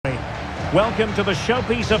Welcome to the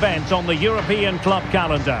showpiece event on the European club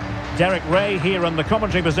calendar. Derek Ray here in the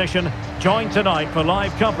commentary position, joined tonight for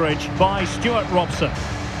live coverage by Stuart Robson.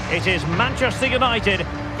 It is Manchester United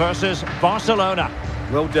versus Barcelona.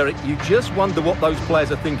 Well, Derek, you just wonder what those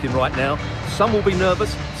players are thinking right now. Some will be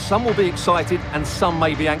nervous, some will be excited, and some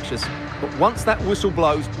may be anxious. But once that whistle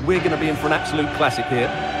blows, we're going to be in for an absolute classic here.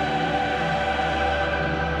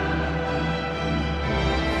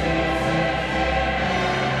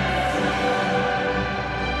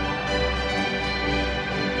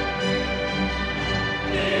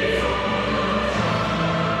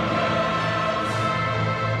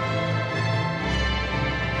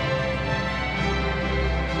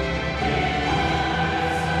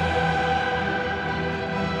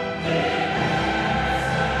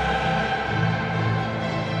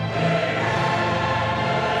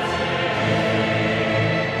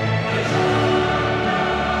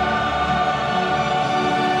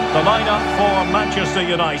 The lineup for Manchester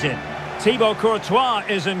United. Thibaut Courtois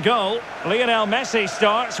is in goal. Lionel Messi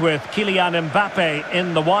starts with Kylian Mbappe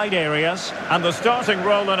in the wide areas. And the starting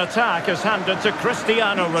role in attack is handed to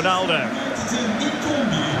Cristiano Ronaldo.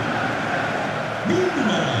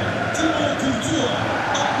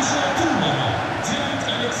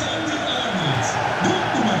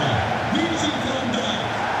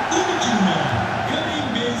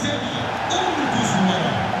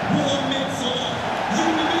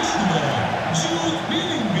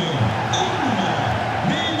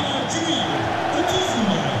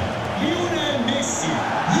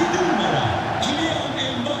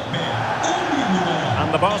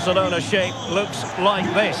 The Barcelona shape looks like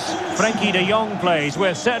this. Frenkie de Jong plays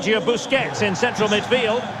with Sergio Busquets in central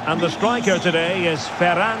midfield, and the striker today is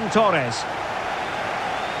Ferran Torres.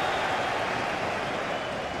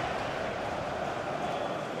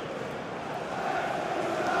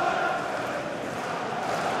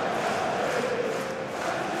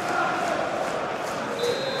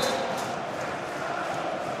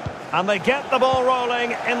 And they get the ball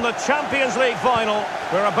rolling in the Champions League final.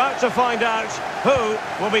 We're about to find out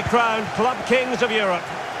who will be crowned Club Kings of Europe.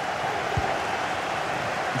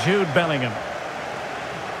 Jude Bellingham.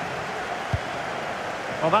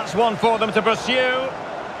 Well, that's one for them to pursue.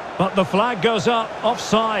 But the flag goes up,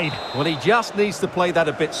 offside. Well, he just needs to play that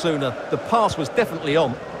a bit sooner. The pass was definitely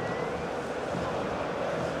on.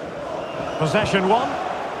 Possession one.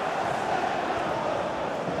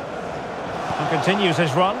 And continues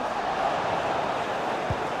his run.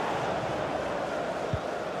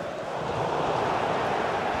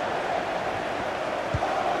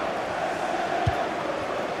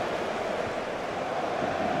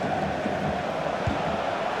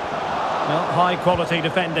 Well, high quality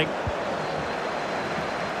defending.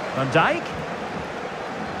 Van Dijk.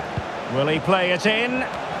 Will he play it in?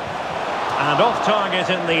 And off target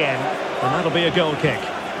in the end. And that'll be a goal kick.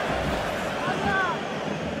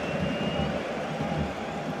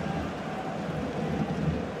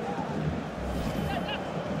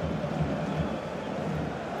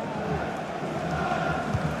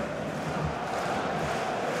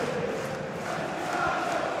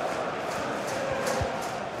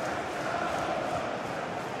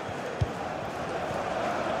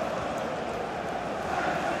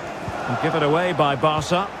 Give it away by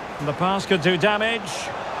Barca. The pass could do damage.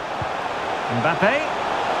 Mbappe.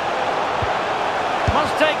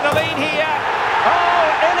 Must take the lead here.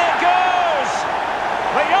 Oh, in it goes!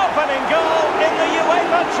 The opening goal in the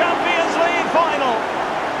UEFA Champions League final.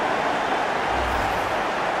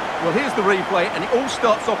 Well, here's the replay, and it all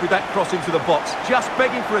starts off with that cross into the box, just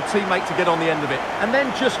begging for a teammate to get on the end of it. And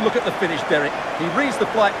then just look at the finish, Derek. He reads the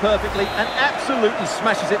flight perfectly and absolutely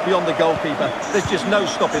smashes it beyond the goalkeeper. There's just no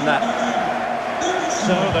stopping that.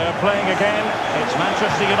 So they're playing again. It's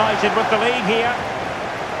Manchester United with the lead here.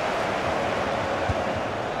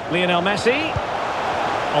 Lionel Messi.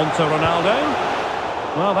 On to Ronaldo.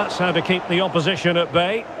 Well, that's how to keep the opposition at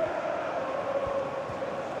bay.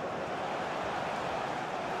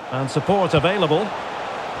 And support available.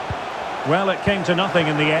 Well, it came to nothing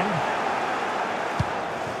in the end.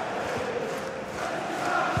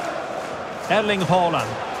 Erling Haaland.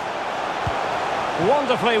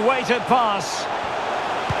 Wonderfully weighted pass.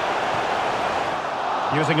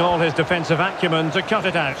 Using all his defensive acumen to cut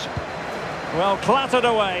it out. Well, clattered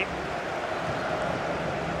away.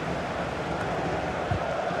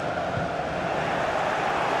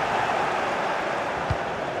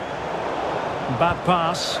 Bad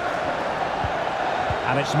pass.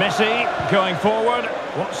 And it's Messi going forward.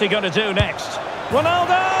 What's he going to do next?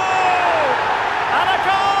 Ronaldo! And a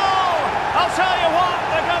goal! I'll tell you what,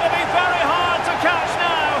 they're going to be very hard to catch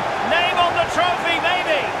now. Name on the trophy,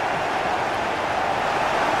 maybe.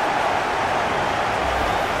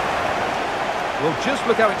 Well, just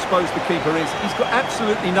look how exposed the keeper is. He's got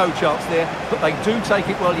absolutely no chance there, but they do take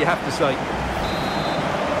it well, you have to say.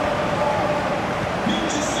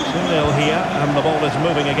 2-0 here, and the ball is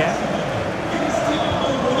moving again.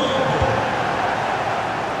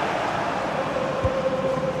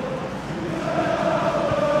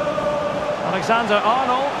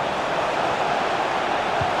 Alexander-Arnold.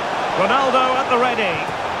 Ronaldo at the ready.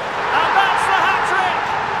 And that's the hat-trick!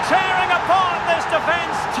 Tearing apart this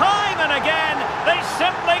defence time and again. They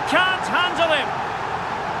simply can't handle him.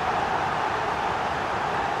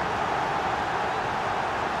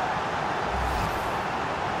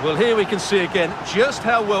 Well, here we can see again just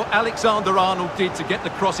how well Alexander-Arnold did to get the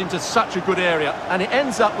cross into such a good area. And it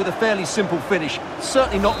ends up with a fairly simple finish.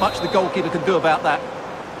 Certainly not much the goalkeeper can do about that.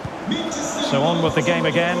 So on with the game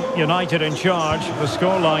again. United in charge. The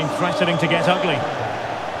scoreline threatening to get ugly.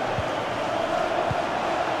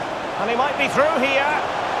 And he might be through here.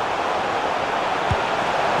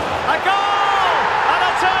 A goal! And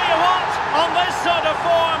I'll tell you what, on this sort of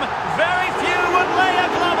form, very few would lay a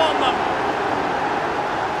glove on them.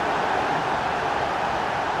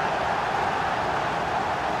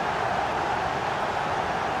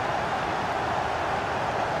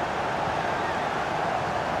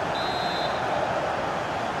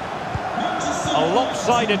 A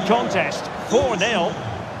lopsided contest, 4-0.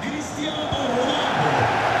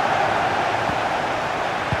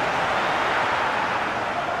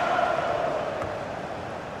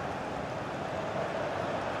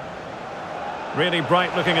 Really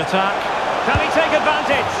bright looking attack. Can he take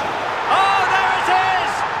advantage? Oh, there it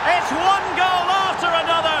is! It's one goal after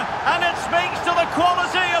another, and it speaks to the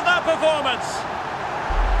quality of that performance.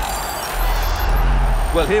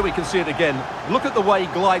 Well, here we can see it again. Look at the way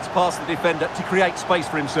he glides past the defender to create space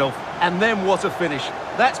for himself. And then what a finish.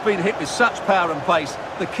 That's been hit with such power and pace.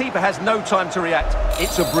 The keeper has no time to react.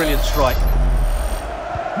 It's a brilliant strike.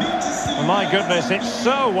 Oh my goodness, it's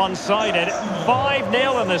so one-sided.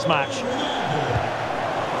 5-0 in this match.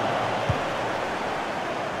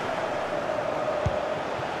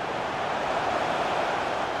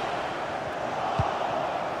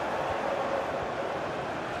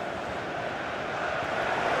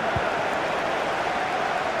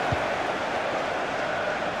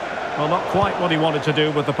 Well, not quite what he wanted to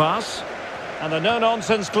do with the pass. And a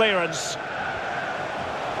no-nonsense clearance.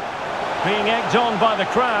 Being egged on by the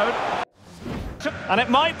crowd. And it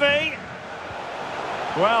might be.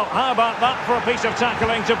 Well, how about that for a piece of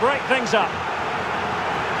tackling to break things up?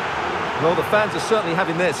 Well, the fans are certainly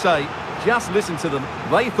having their say. Just listen to them.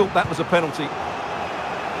 They thought that was a penalty.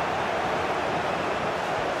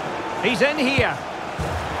 He's in here.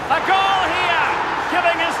 A goal here!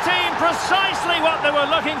 Giving his team precisely what they were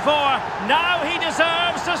looking for. Now he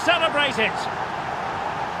deserves to celebrate it.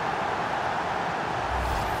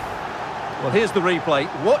 Well, here's the replay.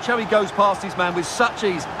 Watch how he goes past his man with such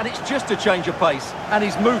ease, and it's just a change of pace. And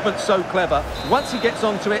his movement's so clever. Once he gets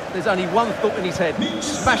onto it, there's only one thought in his head.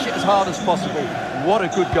 Smash it as hard as possible. What a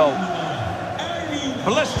good goal.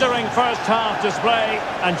 Blistering first half display,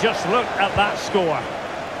 and just look at that score.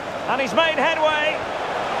 And he's made headway.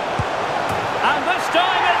 And this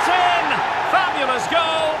time it's in! Fabulous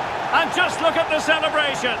goal! And just look at the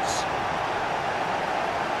celebrations.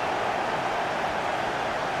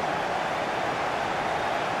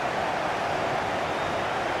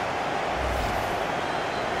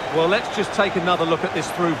 Well, let's just take another look at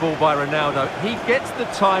this through ball by Ronaldo. He gets the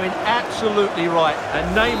timing absolutely right.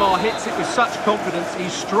 And Neymar hits it with such confidence. He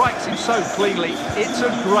strikes it so cleanly. It's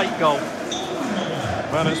a great goal.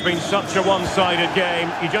 Well, it's been such a one-sided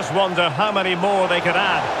game. You just wonder how many more they could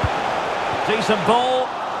add. Decent ball.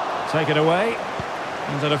 Take it away.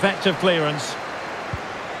 And an effective clearance.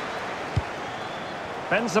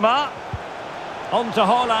 Benzema. On to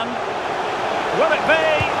Haaland. Will it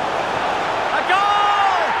be? A goal!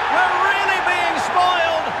 We're really being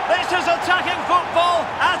spoiled. This is attacking football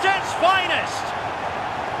at its finest.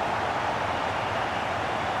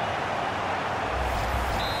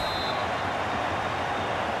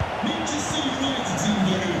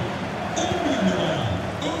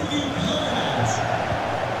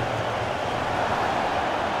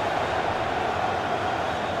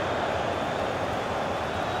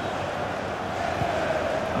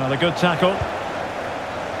 Well, a good tackle.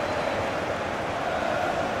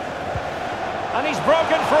 And he's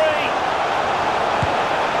broken free.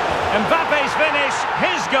 Mbappe's finish,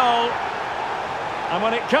 his goal. And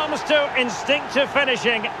when it comes to instinctive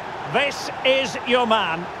finishing, this is your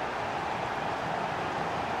man.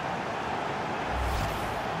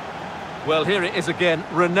 Well, here it is again.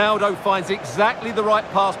 Ronaldo finds exactly the right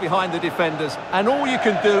pass behind the defenders. And all you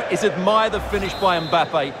can do is admire the finish by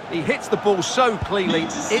Mbappe. He hits the ball so cleanly.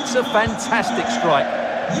 It's a fantastic strike.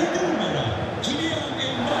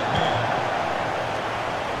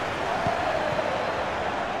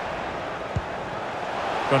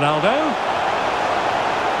 Ronaldo.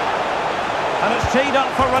 And it's teed up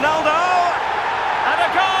for Ronaldo. And a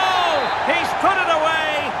goal! He's put it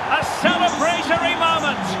away. A celebratory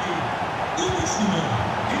moment.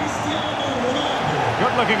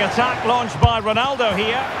 Good-looking attack launched by Ronaldo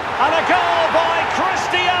here. And a goal by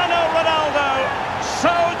Cristiano Ronaldo. So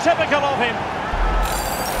typical of him.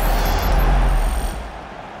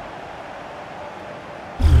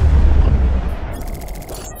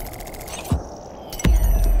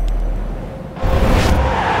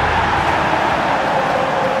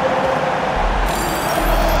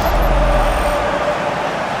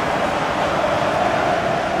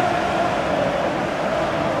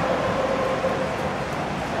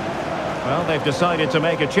 Well, they've decided to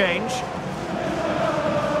make a change.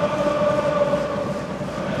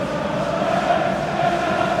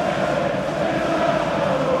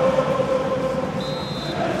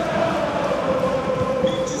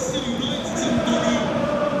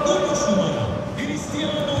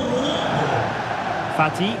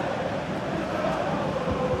 Fati.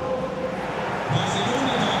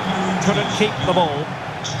 Couldn't keep the ball.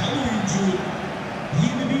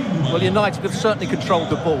 Well, United have certainly controlled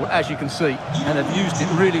the ball, as you can see, and have used it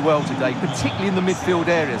really well today, particularly in the midfield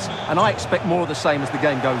areas. And I expect more of the same as the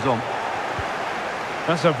game goes on.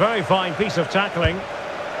 That's a very fine piece of tackling.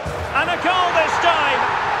 And a goal this time!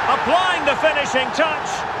 Applying the finishing touch.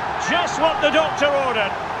 Just what the doctor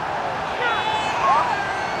ordered.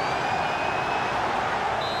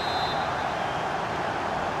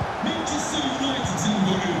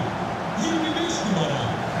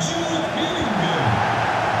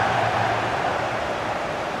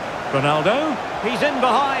 Ronaldo, he's in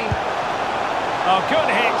behind. Oh, good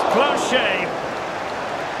hit, close shave.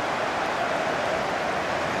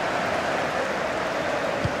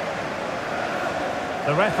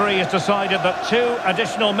 The referee has decided that 2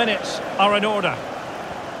 additional minutes are in order.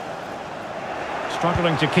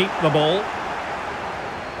 Struggling to keep the ball.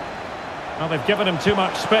 Well, they've given him too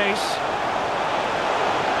much space.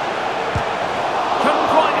 Couldn't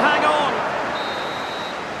quite hang on.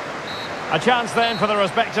 A chance then for the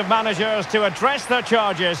respective managers to address their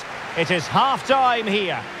charges. It is half-time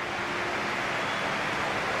here.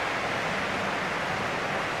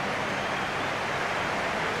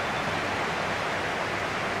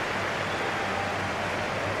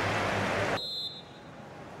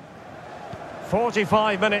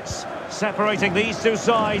 "45 minutes separating these two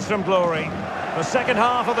sides from glory. The second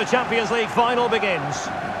half of the Champions League final begins.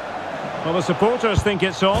 Well, the supporters think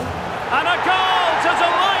it's on. And a goal to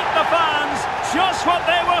delight the fans. Just what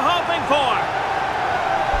they were hoping for.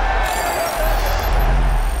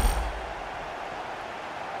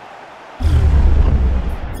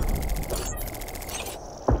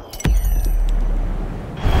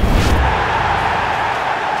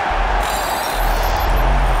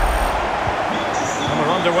 And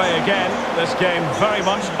we're underway again. This game very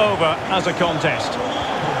much over as a contest.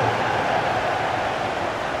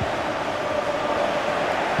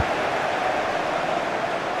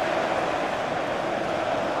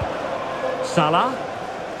 Salah.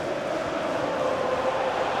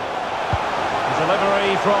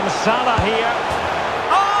 Delivery from Salah here.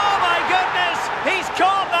 Oh my goodness! He's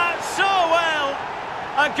caught that so well!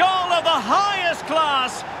 A goal of the highest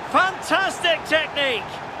class. Fantastic technique.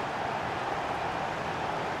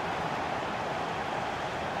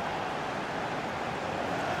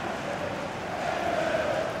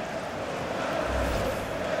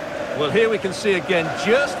 Well, here we can see again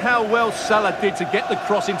just how well Salah did to get the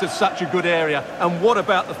cross into such a good area. And what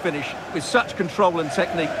about the finish? With such control and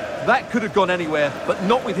technique, that could have gone anywhere, but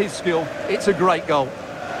not with his skill. It's a great goal.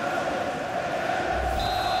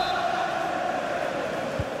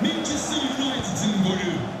 Manchester United'ın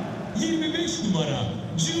golü 25 numara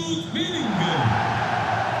Jude Bellingham.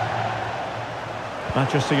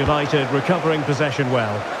 Manchester United recovering possession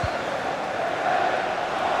well.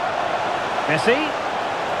 Messi.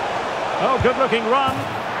 Oh, good-looking run.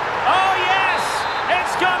 Oh, yes!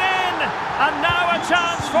 It's gone in! And now a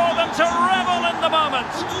chance for them to revel in the moment.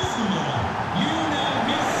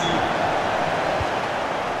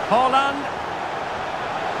 Haaland.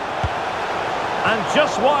 And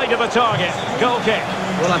just wide of the target. Goal kick.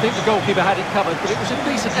 Well, I think the goalkeeper had it covered, but it was a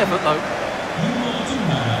decent effort, though.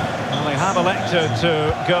 Well, they have elected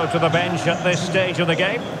to go to the bench at this stage of the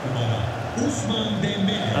game.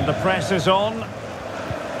 And the press is on.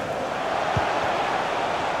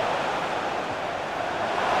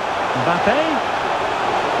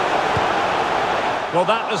 Well,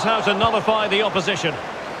 that is how to nullify the opposition.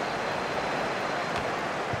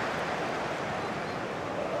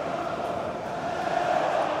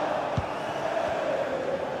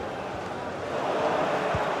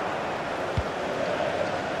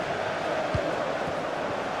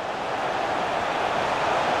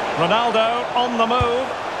 Ronaldo on the move.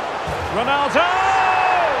 Ronaldo!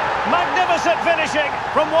 Magnificent finishing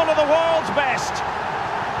from one of the world's best.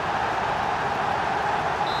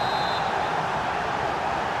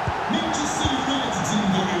 Manchester United'in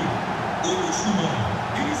golü. 13 numara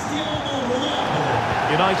Cristiano Ronaldo.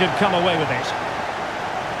 United come away with it.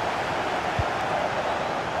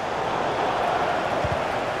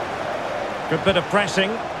 Good bit of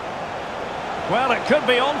pressing. Well, it could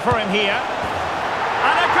be on for him here.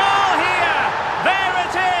 And a goal here! There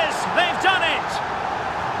it is! They've done it!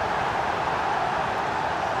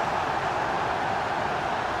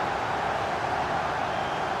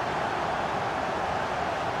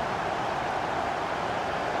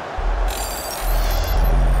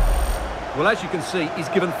 Well, as you can see, he's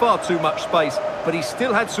given far too much space, but he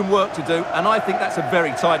still had some work to do, and I think that's a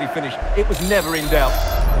very tidy finish. It was never in doubt.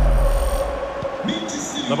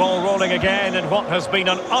 The ball rolling again in what has been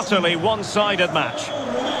an utterly one-sided match.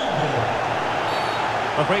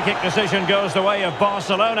 The free kick decision goes the way of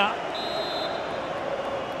Barcelona.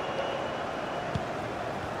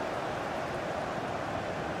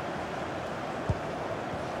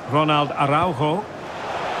 Ronald Araujo.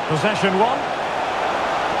 Possession one.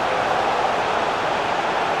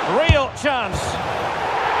 Real chance.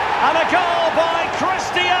 And a goal by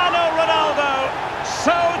Cristiano Ronaldo.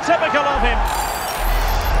 So typical of him.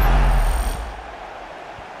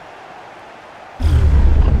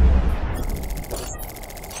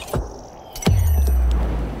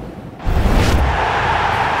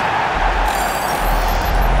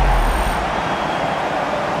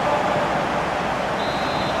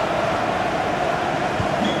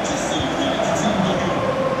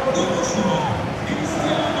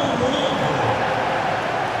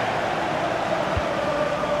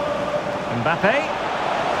 Mbappe.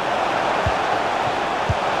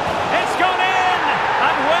 It's gone in!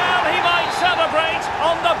 And well, he might celebrate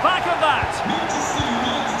on the back of that. Manchester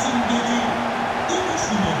United'in golü.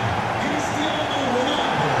 13 numara Cristiano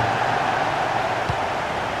Ronaldo.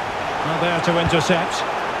 Now there to intercept.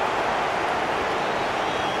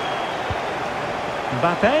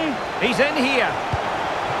 Mbappe. He's in here.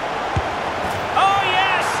 Oh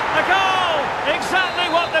yes! A goal! Exactly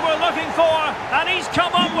what they were looking for, and he's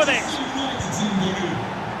come up with it. United'in golü.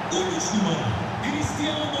 13 numara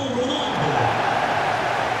Cristiano Ronaldo.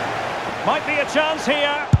 Might be a chance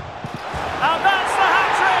here. And that's the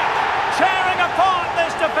hat-trick! Tearing apart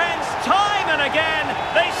this defence time and again.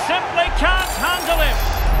 They simply can't handle him.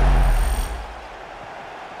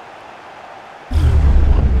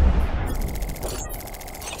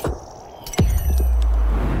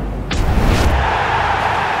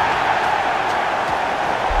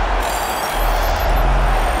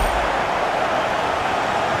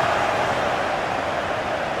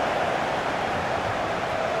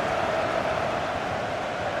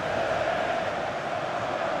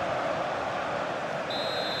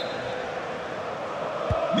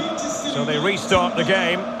 So they restart the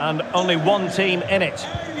game, and only one team in it.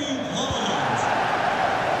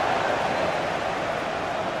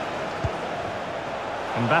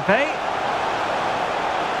 Mbappe.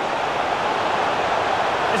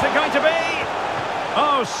 Is it going to be?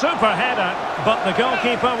 Oh, super header, but the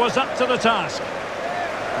goalkeeper was up to the task.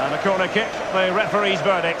 And a corner kick, the referee's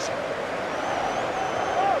verdict.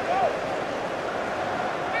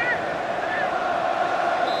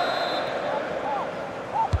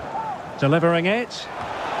 Delivering it.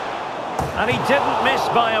 And he didn't miss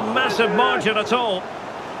by a massive margin at all.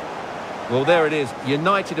 Well, there it is.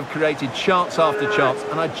 United have created chance after chance,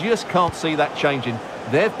 and I just can't see that changing.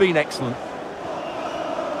 They've been excellent.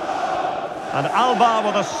 And Alba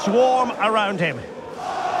with a swarm around him.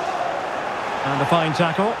 And a fine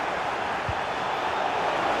tackle.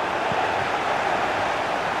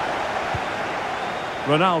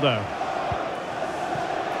 Ronaldo.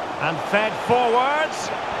 And fed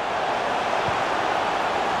forwards.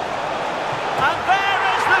 And there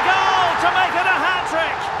is the goal to make it a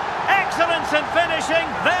hat-trick. Excellence in finishing,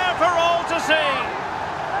 there for all to see.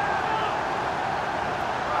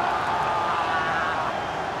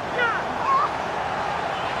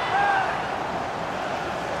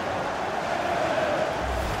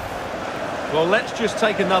 Well, let's just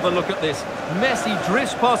take another look at this. Messi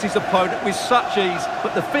drifts past his opponent with such ease,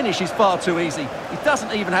 but the finish is far too easy. He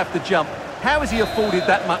doesn't even have to jump. How has he afforded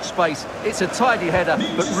that much space? It's a tidy header,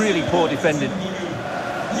 but really poor defending.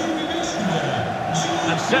 25 numara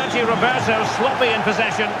Sergio Roberto sloppy in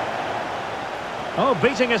possession. Oh,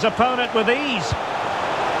 beating his opponent with ease.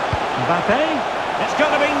 Mbappe. It's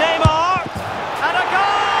going to be Neymar. And a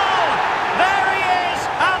goal! There he is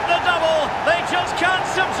at the double. They just can't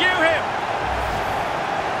subdue him.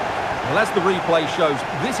 Well, as the replay shows,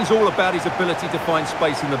 this is all about his ability to find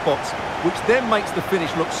space in the box, which then makes the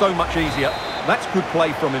finish look so much easier. That's good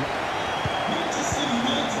play from him. Manchester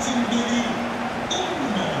United'in golü 10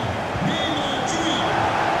 numara Neymar Jr.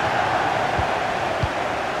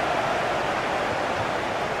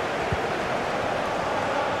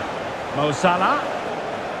 Mo Salah.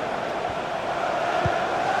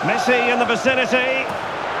 Messi in the vicinity.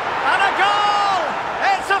 And a goal!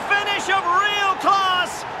 It's a finish of real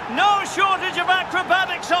class. No shortage of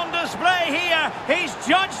acrobatics on display here. He's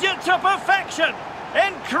judged it to perfection.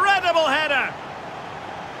 Incredible header.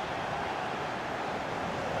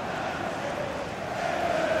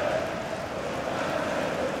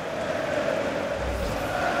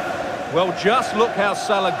 Well, just look how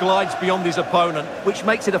Salah glides beyond his opponent, which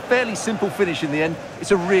makes it a fairly simple finish in the end.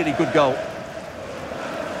 It's a really good goal.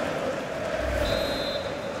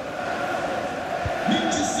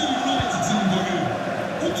 Manchester United'in golü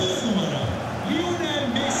 30 numara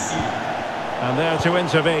Lionel Messi. And there to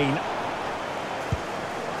intervene.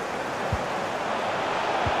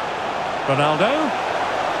 Ronaldo.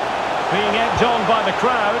 Being egged on by the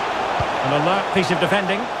crowd. An alert piece of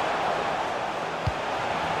defending.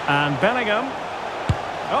 And Bellingham.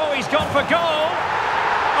 Oh, he's gone for goal.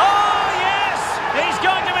 Oh, yes! He's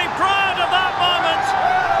going to be proud of that moment.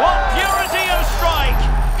 What purity of strike.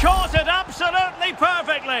 Caught it absolutely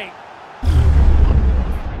perfectly.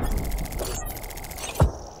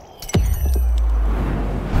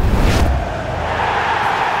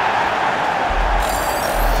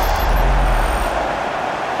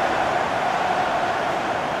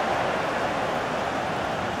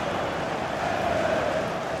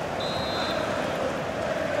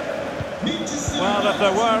 Well, if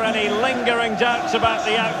there were any lingering doubts about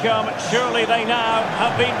the outcome, surely they now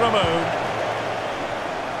have been removed.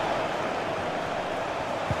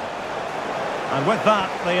 And with that,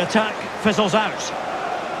 the attack fizzles out.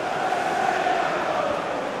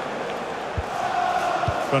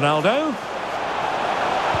 Ronaldo.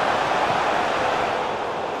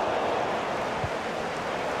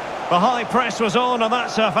 The high press was on, and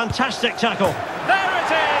that's a fantastic tackle. There it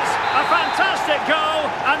is! A fantastic goal,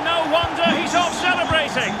 and no wonder he's off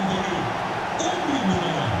celebrating.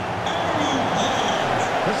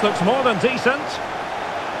 This looks more than decent.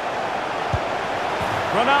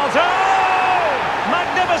 Ronaldo!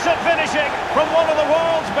 Magnificent finishing from one of the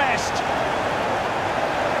world's best.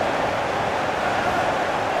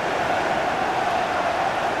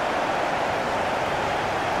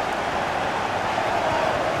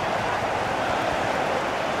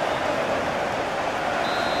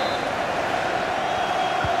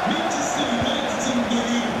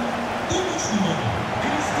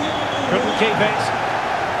 Couldn't keep it.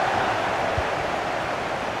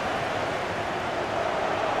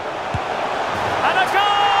 And a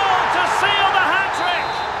goal to seal the hat-trick.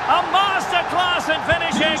 A masterclass in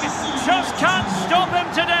finishing. Just can't stop him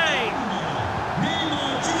today.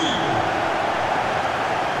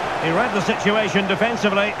 He read the situation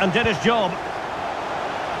defensively and did his job.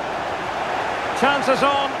 Chances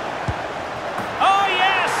on. Oh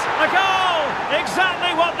yes, a goal!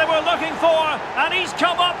 Exactly what they were looking for, and he's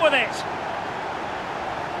come up with it.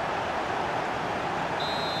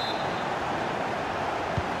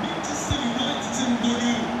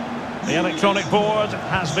 The electronic board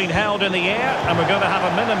has been held in the air, and we're going to have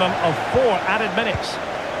a minimum of 4 added minutes.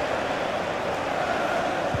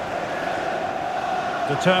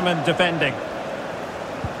 Determined defending.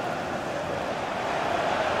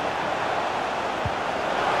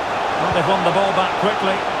 Well, they've won the ball back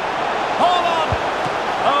quickly. Hold on!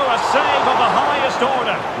 Oh, a save of the highest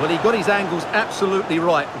order. Well, he got his angles absolutely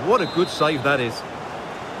right. What a good save that is.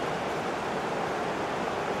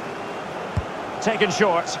 Taken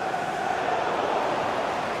short.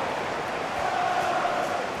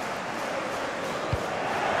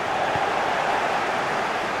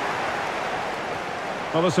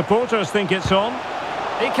 Well, the supporters think it's on.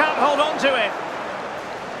 He can't hold on to it.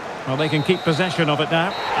 Well, they can keep possession of it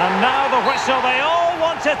now. And now the whistle they all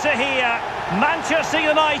wanted to hear. Manchester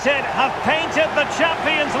United have painted the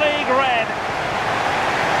Champions League red.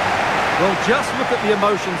 Well, just look at the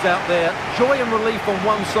emotions out there. Joy and relief on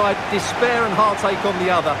one side, despair and heartache on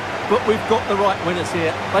the other. But we've got the right winners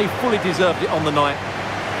here. They fully deserved it on the night.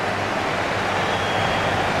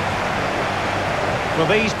 For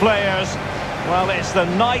these players, well, it's the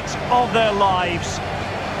night of their lives.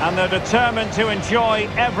 And they're determined to enjoy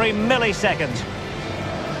every millisecond.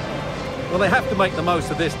 Well, they have to make the most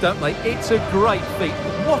of this, don't they? It's a great feat.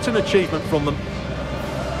 What an achievement from them.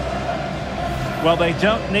 Well, they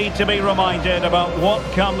don't need to be reminded about what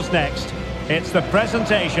comes next. It's the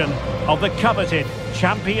presentation of the coveted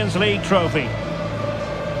Champions League trophy.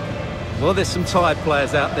 Well, there's some tired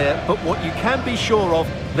players out there, but what you can be sure of,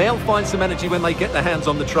 they'll find some energy when they get their hands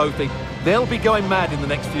on the trophy. They'll be going mad in the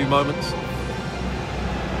next few moments.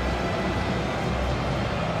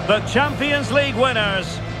 The Champions League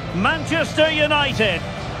winners, Manchester United.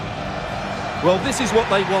 Well, this is what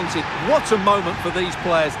they wanted. What a moment for these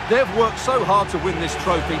players. They've worked so hard to win this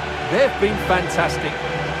trophy. They've been fantastic.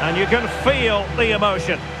 And you can feel the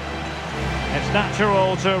emotion. It's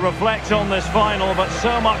natural to reflect on this final, but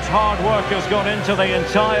so much hard work has gone into the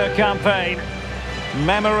entire campaign.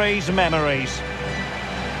 Memories, memories.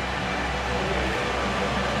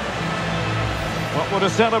 What would a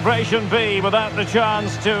celebration be without the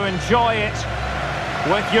chance to enjoy it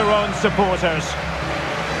with your own supporters?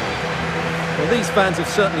 Well, these fans have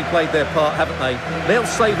certainly played their part, haven't they? They'll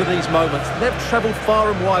savour these moments. They've travelled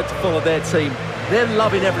far and wide to follow their team. They're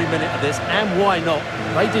loving every minute of this, and why not?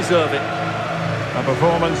 They deserve it. A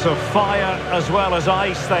performance of fire as well as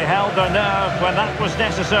ice. They held their nerve when that was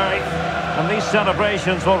necessary. And these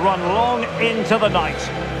celebrations will run long into the night.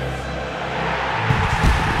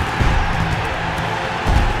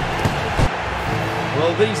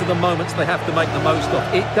 Well, these are the moments they have to make the most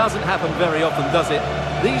of. It doesn't happen very often, does it?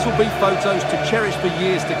 These will be photos to cherish for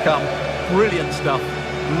years to come. Brilliant stuff.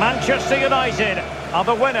 Manchester United are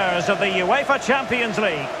the winners of the UEFA Champions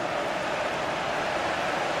League.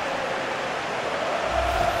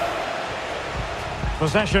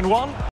 Possession one.